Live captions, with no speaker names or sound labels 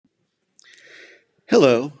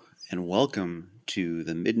Hello, and welcome to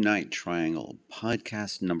the Midnight Triangle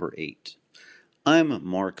podcast number 8. I'm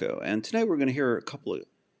Marco, and tonight we're going to hear a couple of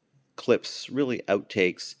clips, really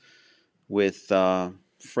outtakes, with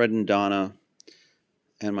Fred and Donna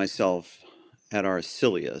and myself at our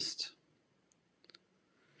silliest.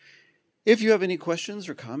 If you have any questions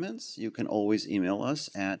or comments, you can always email us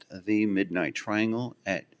at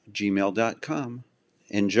themidnighttriangle@gmail.com.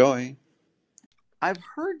 Enjoy! I've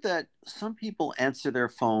heard that some people answer their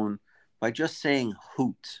phone by just saying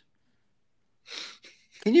Hoot.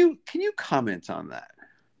 Can you comment on that?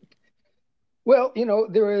 Well,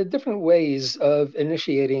 there are different ways of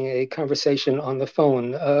initiating a conversation on the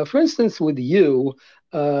phone. For instance, with you,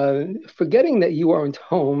 forgetting that you weren't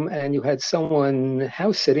home and you had someone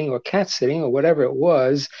house sitting or cat sitting or whatever it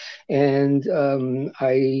was, and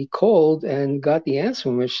I called and got the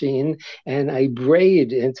answering machine and I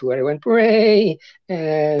brayed into it. I went bray,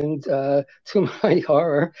 and to my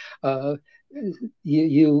horror,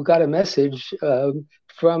 you got a message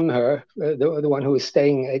from her, the one who was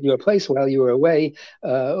staying at your place while you were away,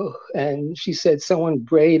 and she said someone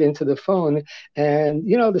brayed into the phone. And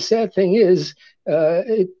the sad thing is,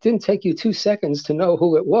 it didn't take you 2 seconds to know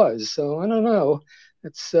who it was. So I don't know.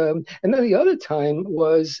 And then the other time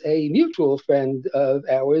was a mutual friend of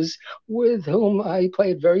ours with whom I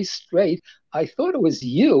played very straight. I thought it was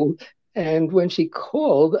you, and when she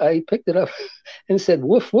called, I picked it up and said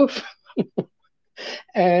woof woof.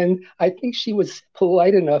 And I think she was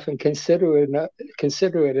polite enough and considerate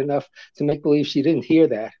enough to make believe she didn't hear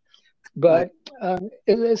that. But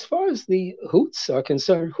as far as the hoots are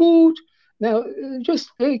concerned, hoot. Now,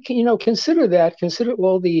 just consider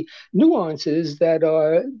all the nuances that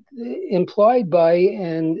are implied by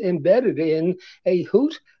and embedded in a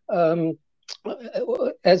hoot.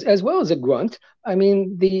 As well as a grunt. I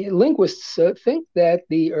mean, the linguists think that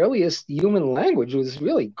the earliest human language was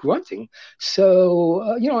really grunting. So,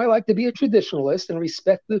 I like to be a traditionalist and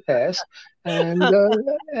respect the past and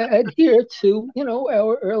adhere to,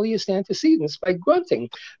 our earliest antecedents by grunting.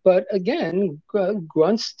 But again,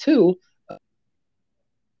 grunts too.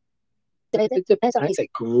 It depends on how you say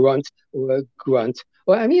grunt or grunt.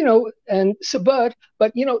 Well, I mean, and so, but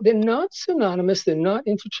they're not synonymous. They're not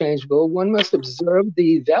interchangeable. One must observe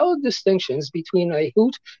the valid distinctions between a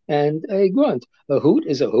hoot and a grunt. A hoot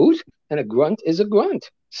is a hoot, and a grunt is a grunt.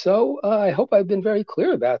 So I hope I've been very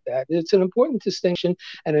clear about that. It's an important distinction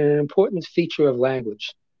and an important feature of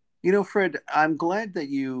language. Fred, I'm glad that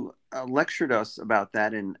you lectured us about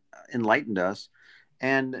that and enlightened us.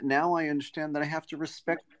 And now I understand that I have to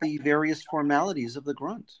respect the various formalities of the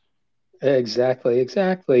grunt. Exactly.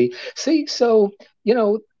 See, so,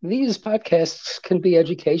 these podcasts can be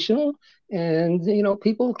educational and,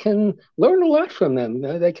 people can learn a lot from them.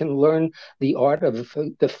 They can learn the art of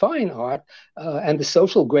the fine art and the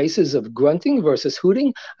social graces of grunting versus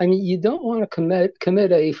hooting. I mean, you don't want to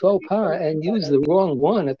commit a faux pas and use the wrong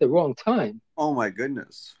one at the wrong time. Oh, my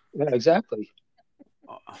goodness. Yeah, exactly.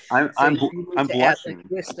 I'm blushing. Add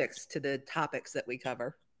linguistics to the topics that we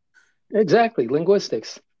cover. Exactly.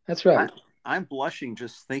 Linguistics. That's right. I'm blushing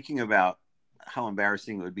just thinking about how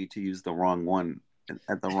embarrassing it would be to use the wrong one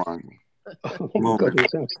at the wrong moment.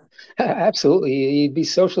 Absolutely. You'd be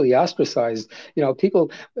socially ostracized.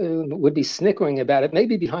 People would be snickering about it,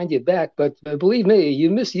 maybe behind your back, but believe me, you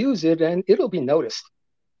misuse it and it'll be noticed.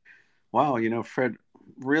 Wow. Fred,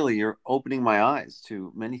 really, you're opening my eyes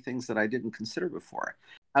to many things that I didn't consider before.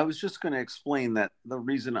 I was just going to explain that the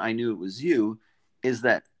reason I knew it was you is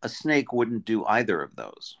that a snake wouldn't do either of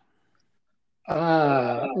those.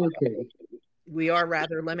 Okay. We are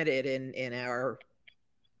rather limited in our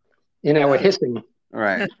hissing.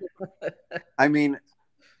 Right. I mean,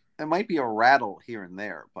 it might be a rattle here and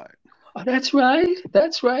there, but that's right.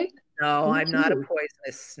 No, I'm not a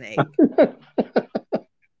poisonous snake.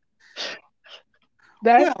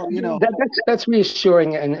 That's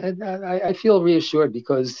reassuring, and I feel reassured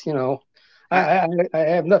because I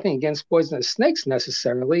have nothing against poisonous snakes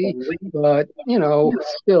necessarily, but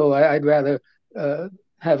still I'd rather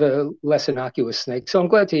have a less innocuous snake. So I'm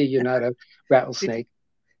glad to hear you're not a rattlesnake.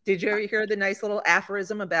 Did you ever hear the nice little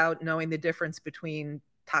aphorism about knowing the difference between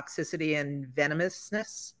toxicity and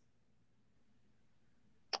venomousness?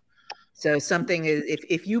 So something is,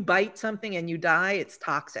 if you bite something and you die, it's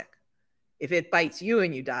toxic. If it bites you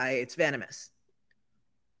and you die, it's venomous.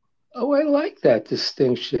 Oh, I like that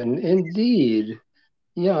distinction. Indeed.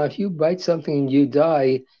 Yeah, if you bite something and you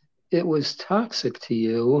die, it was toxic to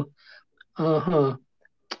you. Uh-huh.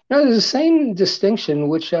 Now, there's the same distinction,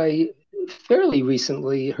 which I fairly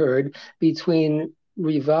recently heard, between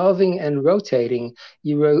revolving and rotating.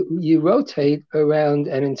 You rotate around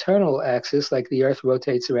an internal axis, like the Earth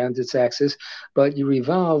rotates around its axis, but you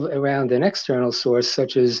revolve around an external source,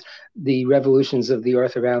 such as the revolutions of the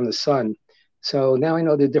Earth around the sun. So now I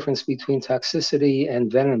know the difference between toxicity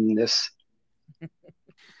and venomness.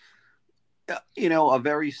 A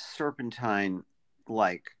very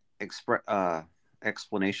serpentine-like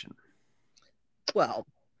explanation. Well,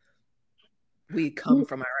 we come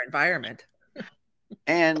from our environment.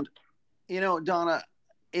 And, Donna,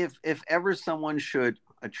 if ever someone should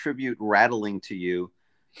attribute rattling to you,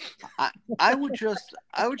 I would just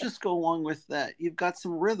go along with that. You've got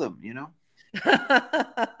some rhythm,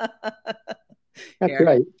 That's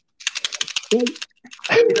right.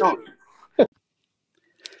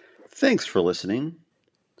 Thanks for listening.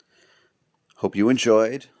 Hope you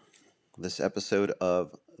enjoyed this episode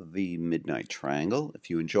of The Midnight Triangle. If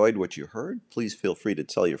you enjoyed what you heard, please feel free to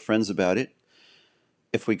tell your friends about it.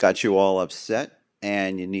 If we got you all upset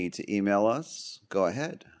and you need to email us, go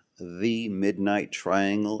ahead.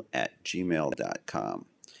 themidnighttriangle@gmail.com.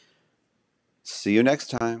 See you next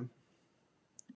time.